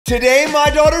Today, my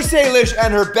daughter Nalish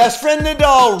and her best friend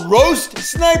Nadal roast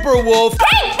Sniperwolf. Take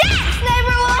that,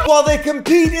 Sniperwolf! While they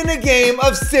compete in a game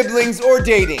of siblings or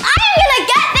dating. I'm gonna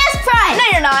get this prize! No,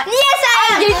 you're not. Yes,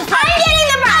 I am! I'm getting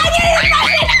the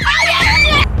prize!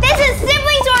 This is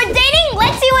siblings or dating.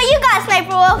 Let's see what you got,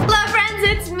 Sniperwolf. Hello, friends,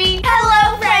 it's me.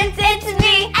 Hello, friends, it's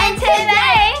me. And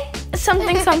today...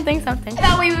 Something. I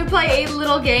thought we would play a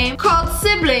little game called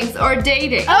Siblings or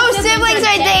Dating. Oh, siblings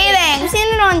are dating. I've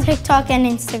seen it on TikTok and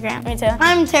Instagram. Me too.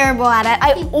 I'm terrible at it.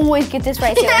 I always get this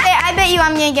right too. I bet you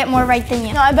I'm gonna get more right than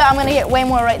you. No, I bet I'm gonna get way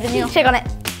more right than you. Check on it.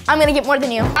 I'm gonna get more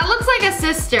than you. That looks like a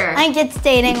sister. I think it's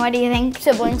dating. What do you think?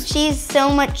 Siblings. She's so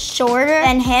much shorter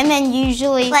than him and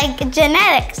usually like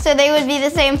genetics, so they would be the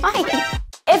same height.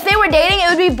 If they were dating, it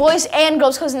would be boys and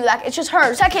girls close in the back. It's just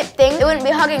her second thing. It wouldn't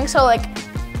be hugging, so like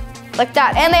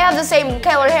that. And they have the same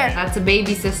colored hair. That's a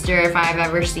baby sister if I've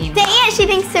ever seen. Dang it, she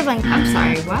thinks siblings. I'm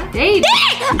sorry, what? Dating.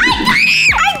 Dang!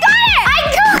 I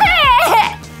got it!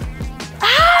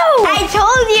 Ow! I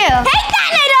told you. Take that,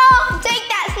 Nadal! Take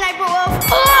that, Sniperwolf.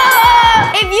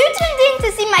 Oh! If you tuned in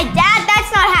to see my dad, that's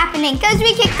not happening because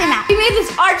we kicked him out. We made this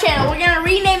our channel. We're gonna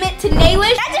rename it to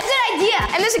Nalish. That's a good idea.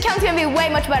 And this account's gonna be way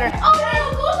much better. Oh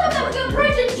no, go to the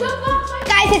bridge and jump off.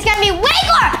 Guys, it's gonna be way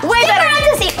more. Way better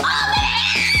to see.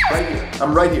 Right here.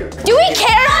 I'm right here. Do we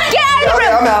care? Get out of the room. Okay,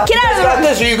 I'm out. Get out of the room. You got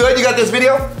this. Are you good? You got this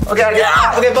video? Okay, I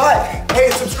got it. Okay, bye. Hey,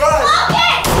 subscribe.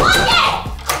 Okay.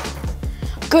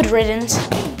 Good riddance.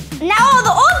 Now all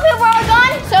the old people are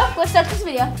gone. So let's start this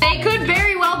video. They could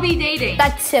very well be dating.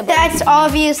 That's siblings. That's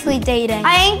obviously dating.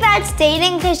 I think that's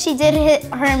dating because she did hit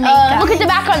her makeup. Look at the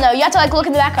background though. You have to like look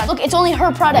at the background. Look, it's only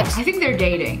her products. I think they're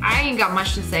dating. I ain't got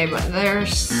much to say, but they're...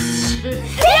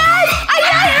 Yes! I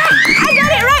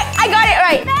got it right! I got it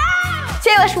right! No!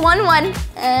 Nalish, 1-1.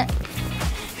 Hey,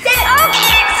 Nalish.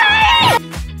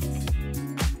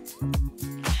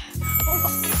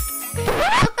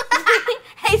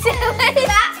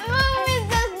 That movement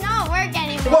does not work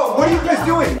anymore. Whoa, what are you guys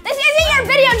doing? This isn't your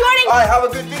video, Jordan. All right, have a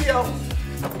good video.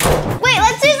 Wait,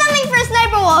 let's do something for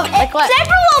Sniperwolf. Like what?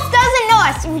 Sniperwolf doesn't know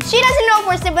us. She doesn't know if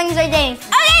we're siblings or dating.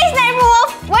 Okay,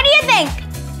 Sniperwolf, what do you think?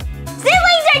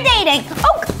 Siblings are dating.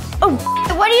 Oh.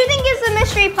 What do you think is the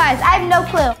mystery prize? I have no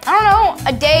clue. I don't know.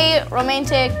 A day,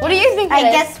 romantic. What do you think I it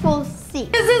is? guess we'll see.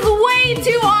 This is way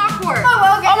too awkward.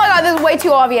 Oh, okay. Oh my god, this is way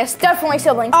too obvious. Definitely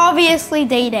siblings. Obviously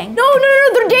dating. No,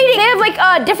 they're dating. They have like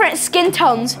different skin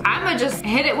tones. I'ma just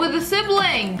hit it with a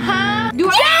sibling. Huh? Do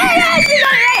I? Yes, you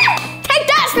got it right. Take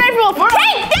that, Sniperwolf.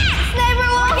 Take that,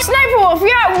 Sniperwolf. Sniperwolf,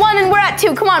 you're at 1 and we're at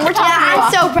 2. Come on, we're talking Yeah,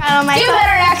 I'm so proud of myself. Do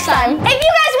better next time. If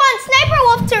you guys want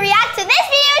Sniperwolf to react to this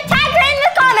video, tag her in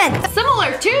the comments.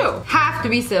 Similar too. Have to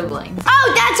be siblings.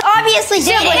 Oh, that's obviously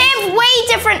dating. They have way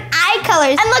different eye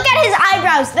colors. And look at his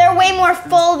eyebrows. They're way more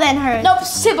full than hers. Nope,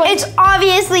 siblings. It's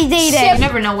obviously dating. You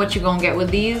never know what you're gonna get with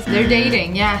these. They're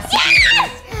dating, yes. Yes!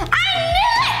 I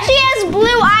knew it! She has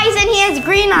blue eyes and he has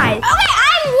green eyes. Okay,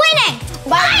 I'm winning.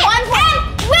 By 1 point.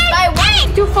 By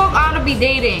 1. Two folk ought to be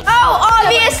dating. Oh,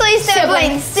 obviously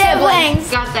siblings.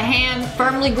 Siblings. Got the hand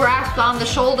firmly grasped on the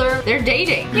shoulder. They're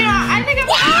dating. You know, I think I'm...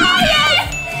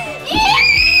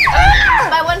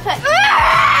 By 1 point.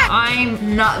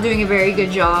 I'm not doing a very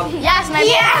good job. Yeah, Sniper.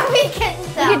 Yeah, we can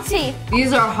tell. You can see.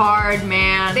 These are hard,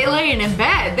 man. They laying in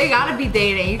bed. They gotta be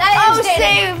dating. That Oh, is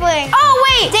dating. siblings. Oh,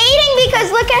 wait. Dating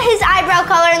because look at his eyebrow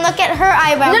color and look at her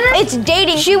eyebrow. No, it's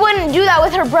dating. She wouldn't do that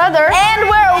with her brother. And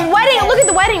wear a wedding. Look at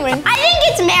the wedding ring. I think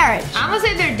it's marriage. I'm gonna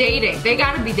say they're dating. They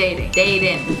gotta be dating.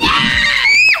 Dating.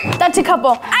 That's a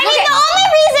couple. I mean, the only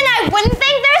reason I wouldn't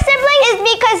think they're siblings is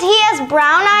because he has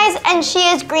brown eyes and she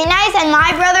has green eyes, and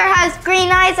my brother has green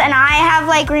eyes and I have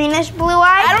like greenish blue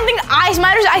eyes. I don't think eyes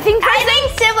matters. I think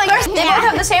siblings. they both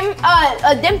have the same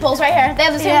dimples right here. They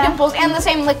have the same dimples and the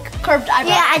same like curved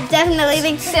eyebrows. Yeah, I definitely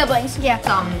think Siblings. Yeah.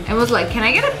 It was like, can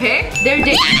I get a pic? They're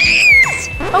dating. Yes!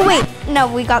 Oh wait, no,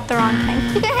 we got the wrong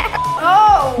thing.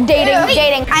 Oh, dating.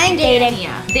 Dating. I think dating.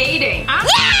 Yeah, dating.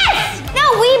 Yes! No,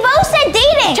 we both said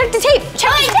dating. Check the tape.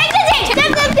 Check the tape. Check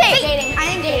the tape. Dating. I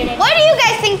think dating. What do you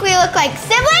guys think we look like?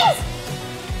 Siblings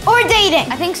or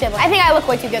dating? I think siblings. I think I look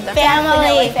way too good though.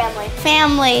 Family.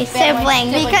 Family.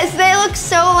 Sibling. Sibling. Because they look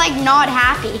so like not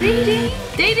happy. Dating.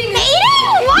 Dating?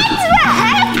 What the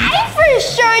heck? I for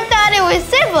sure thought it was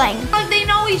siblings. Oh, they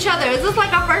know each other. Is this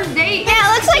like a first date? Yeah,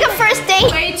 it looks like a first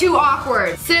date. Way too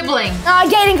awkward. Sibling.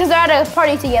 Dating because they're at a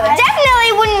party together.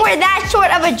 Definitely wouldn't wear that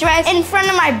short of a dress in front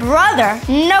of my brother.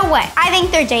 No way. I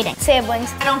think they're dating.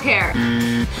 Siblings. I don't care.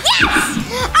 Yes!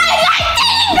 I like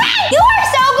dating! You are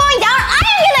so going down. I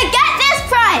am gonna get this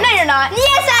prize. No, you're not.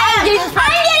 Yes, I am.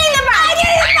 I'm getting the prize.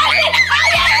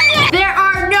 There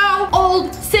are no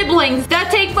old siblings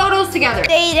that take photos together.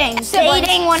 Dating. Siblings.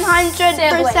 Dating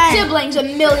 100%. Siblings, a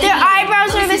million. Their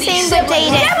eyebrows are the same, but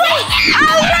dating.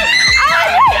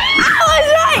 I was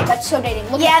right. That's so dating.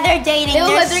 Look Yeah, they're dating. They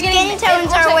look Their like they're getting- skin tones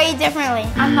it looks are like- way differently.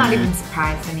 I'm not even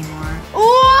surprised anymore.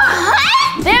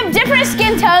 What? They have different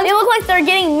skin tones. They look like they're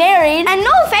getting married. And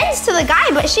no offense to the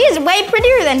guy, but she is way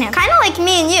prettier than him. Kind of like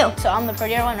me and you. So I'm the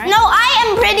prettier one, right? No, I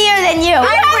am prettier than you. You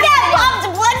have that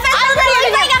popped blood vessel that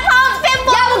looks like a popped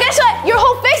pimple. Yeah, well, guess what? Your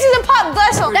whole face is a pop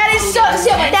vessel. That is so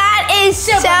silly. That is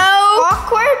so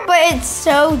awkward, but it's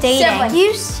so dating. Sibling.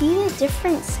 You see the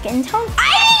different skin tones?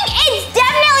 I think it's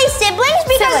definitely siblings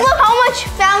because Sibling. look how much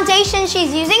foundation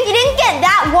she's using. He didn't get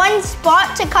that one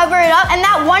spot to cover it up, and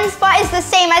that one spot is the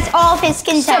same as all of his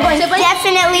skin tones. Siblings.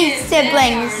 Definitely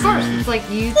siblings. Of course, it's like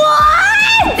you.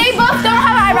 What? They both don't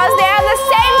have eyebrows. They have the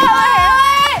same color hair.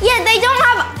 Yeah, they don't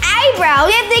have eyebrows.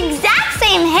 They have the exact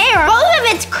same hair. Both of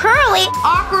it's curly.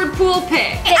 Awkward pool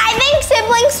pick. I think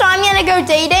siblings, so I'm gonna go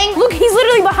dating. Look, he's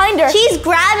literally behind her. She's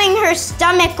grabbing her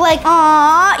stomach like,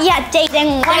 aw, yeah,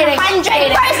 dating 100%.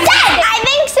 I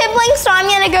think siblings, so I'm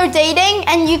gonna go dating,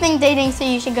 and you think dating, so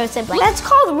you should go siblings. That's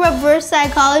called reverse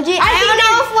psychology. I don't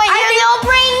know if what your little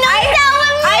brain knows that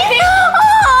with me. I think-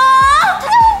 Aw, it's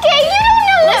okay, you don't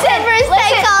know what Listen, reverse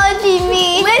psychology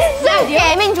means. It's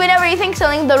okay. It means whenever you think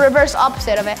something, the reverse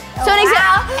opposite of it. So an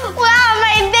example. Wow,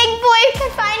 my big boy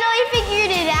finally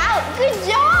figured it out. Good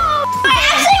job. I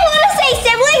actually want to say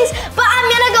siblings, but I'm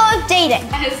gonna go with dating.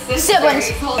 Siblings.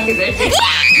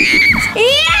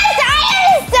 Yes, I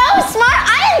am so smart.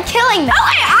 I am killing them.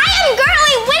 Okay, I am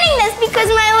girly winning this because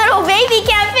my little baby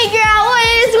can't figure out what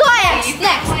it is.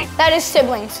 Next. That is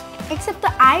siblings. Except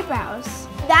the eyebrows.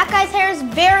 That guy's hair is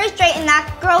very straight and that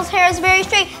girl's hair is very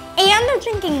straight. And they're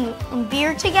drinking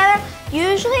beer together.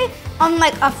 Usually on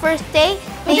like a first date,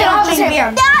 they They don't don't drink beer.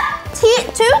 have That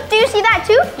tooth, do you see that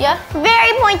tooth? Yeah.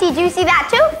 Very pointy. Do you see that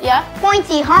tooth? Yeah.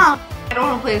 Pointy, huh? I don't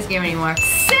want to play this game anymore.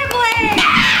 Siblings!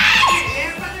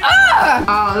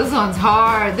 Oh, this one's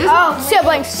hard. This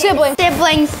Siblings. Siblings.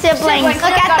 Siblings. Siblings.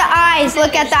 Look at the eyes.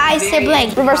 Look at the eyes.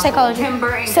 Siblings. Reverse psychology.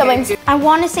 Siblings. I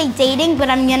want to say dating, but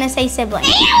I'm gonna say siblings.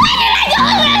 Why did I go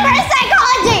with reverse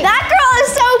psychology? That girl is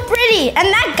so pretty, and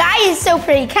that guy is so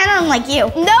pretty, kind of like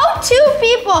you. No two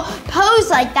people pose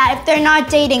like that if they're not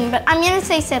dating, but I'm gonna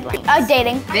say siblings.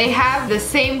 Dating. They have the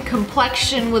same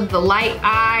complexion with the light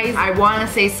eyes. I want to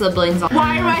say siblings.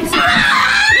 Why am I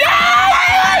saying?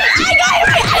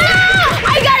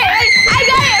 I got it right.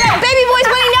 Baby boy's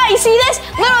winning now. You see this?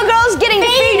 Little girl's getting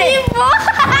defeated.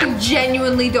 I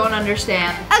genuinely don't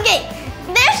understand. Okay,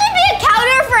 there should be a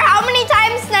counter for how many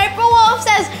times Sniper Wolf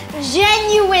says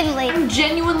genuinely. I'm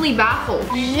genuinely baffled.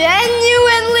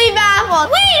 Genuinely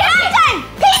baffled. Wait, halftime!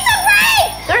 Pizza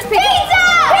break! There's pizza.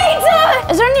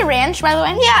 Is there any ranch, by the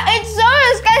way? Yeah, it's so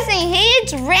disgusting. He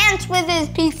eats ranch with his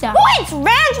pizza. Who eats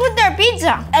ranch with their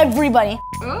pizza? Everybody.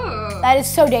 Ugh. That is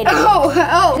so dating.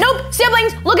 Oh. Nope.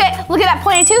 Siblings. Look at that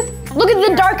pointed tooth. Look at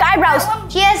the dark eyebrows.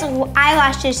 She has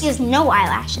eyelashes. She has no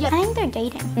eyelashes. I think they're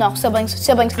dating. No, siblings.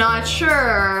 Siblings. Not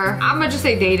sure. I'm gonna just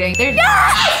say dating. They're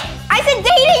Yes! I said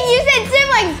dating. You said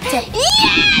siblings.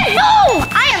 Yes! Boom!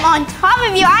 I am on top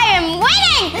of you. I am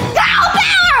winning. Girl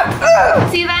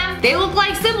power! See them? They look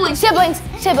like siblings. Siblings.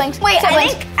 Siblings. Wait,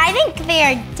 siblings. I think they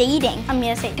are dating. I'm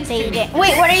gonna say dating.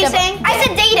 Wait, what are you saying? I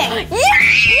said dating.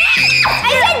 Yes!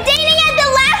 I said dating at the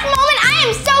last moment. I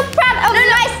am so proud of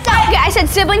myself. Okay, I said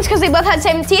siblings because they both had the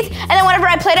same teeth, and then whenever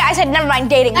I played it, I said never mind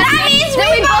dating. That means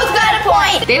we both got a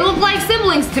point. They look like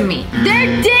siblings to me.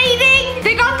 They're dating.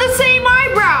 They got the same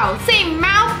eyebrows, same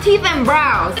mouth, teeth, and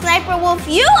brows. Sniper Wolf,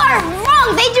 you are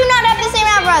wrong. They do not have the same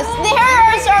eyebrows.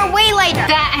 Theirs are way lighter.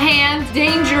 That hand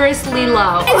dangerously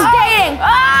low. It's dating.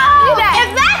 Oh, Look at that. if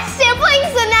that's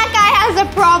siblings, then that guy has a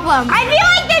problem. I feel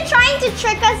like they're trying to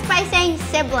trick us by saying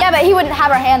siblings. Yeah, but he wouldn't have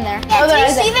her hand there. Yeah, No, do there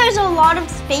you see isn't. there's a lot of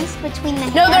space between the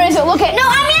No, there hands? isn't. Look at. No,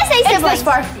 I'm gonna say It's siblings. this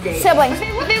far. Siblings.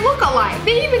 They look alike.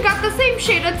 They even got the same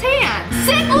shade of tan.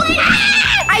 Siblings!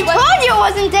 I told you it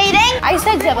wasn't dating. I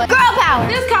said siblings. Girl power.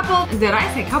 This couple, did I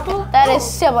say couple? That is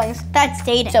siblings. That's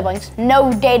dating. Siblings.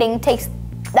 No dating takes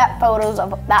that photos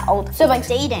of that old. Siblings.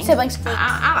 Dating. Siblings.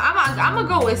 I'm gonna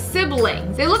go with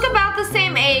siblings. They look about the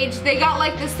same age. They got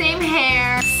like the same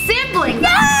hair. Siblings.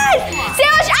 Yes!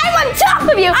 Sandwich, I'm on top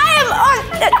of you. I am on.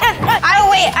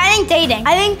 Oh wait, I think dating.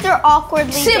 I think they're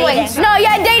awkwardly Siblings. dating. No,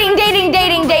 yeah, dating.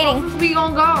 We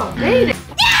gonna go. Dating.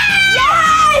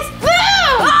 Yes!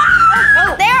 Boom!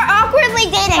 Oh, they're awkwardly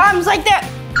dating. Arms like they're.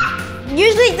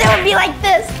 Usually they would be like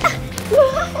this.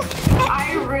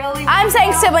 I really. I'm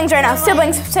saying siblings right now.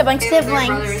 Siblings. Siblings.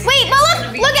 Wait,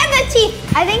 but look at the the teeth.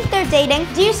 I think they're dating.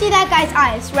 Do you see that guy's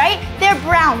eyes, right? They're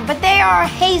brown, but they are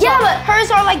hazel. Yeah, but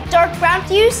hers are like dark brown.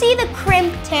 Do you see the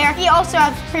crimped hair? He also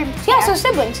has crimped hair. Yeah, so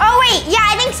siblings. Oh wait, yeah,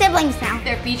 I think siblings now.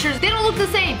 Their features, they don't look the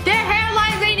same. Their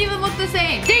hairlines ain't even look the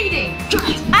same. Dating.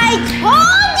 I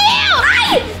told you!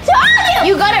 I told you!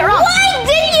 You got it wrong. Why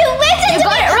didn't you listen to me? You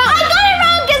got it wrong. I got it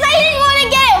wrong because I didn't want to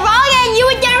get it wrong and you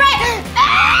would get it right.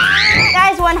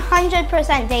 Guys,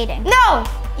 100% dating. No!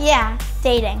 Yeah,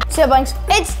 dating. Siblings.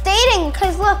 It's dating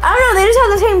because look. I don't know, they just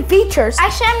have the same features.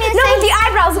 Actually, I'm gonna No, say with the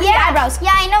eyebrows, look at the eyebrows.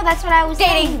 Yeah, I know, that's what I was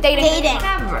saying. Dating.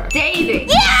 Never. Dating.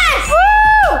 Yes!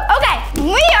 Woo! Okay,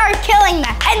 we are killing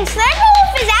them. And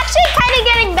SSSniperwolf is actually kind of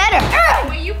getting better.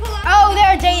 Wait, you pull up. Oh,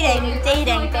 they're dating.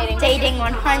 Dating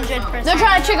 100%. They're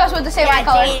trying to trick us with the same eye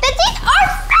color. The teeth are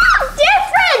so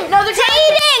different. No, they're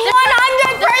dating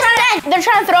 100%. They're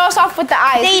trying to throw us off with the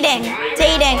eyes. Dating.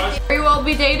 Very well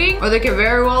be dating, or they could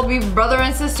very well be brother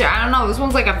and sister. I don't know. This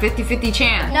one's like a 50-50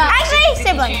 chance. No, actually,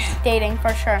 siblings. Dating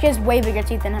for sure. She has way bigger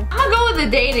teeth than him. I'm gonna go with the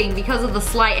dating because of the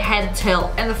slight head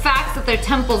tilt and the fact that their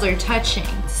temples are touching.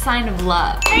 It's a sign of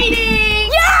love. Dating!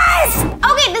 Yes!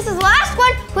 Okay, this is the last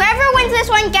one. Whoever wins this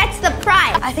one gets the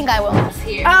prize. I think I will.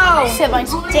 Here. Oh,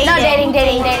 Siblings. Dating. No, dating.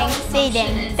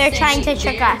 Dating. They're trying to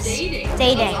trick us.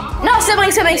 Dating. No,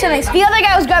 siblings. The other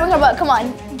guy was grabbing her butt. Come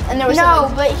on. And there was No,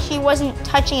 siblings. but he wasn't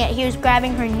touching it. He was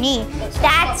grabbing her knee.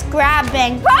 That's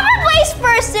grabbing. Proper place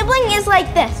for a sibling is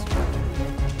like this.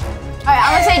 All right,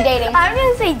 I'm gonna say dating. I'm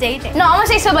gonna say dating. No, I'm gonna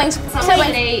say siblings.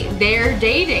 They're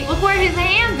dating. Look where his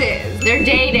hand is. They're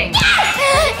dating.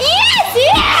 Yes!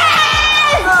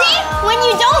 See, when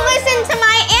you don't listen to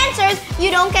my answers,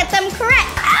 you don't get them correct.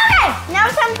 Okay, now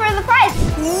it's time for the prize.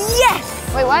 Yes!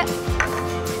 Wait, what?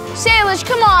 Salish,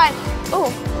 come on. Oh.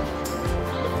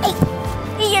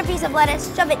 Hey, eat your piece of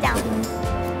lettuce. Shove it down.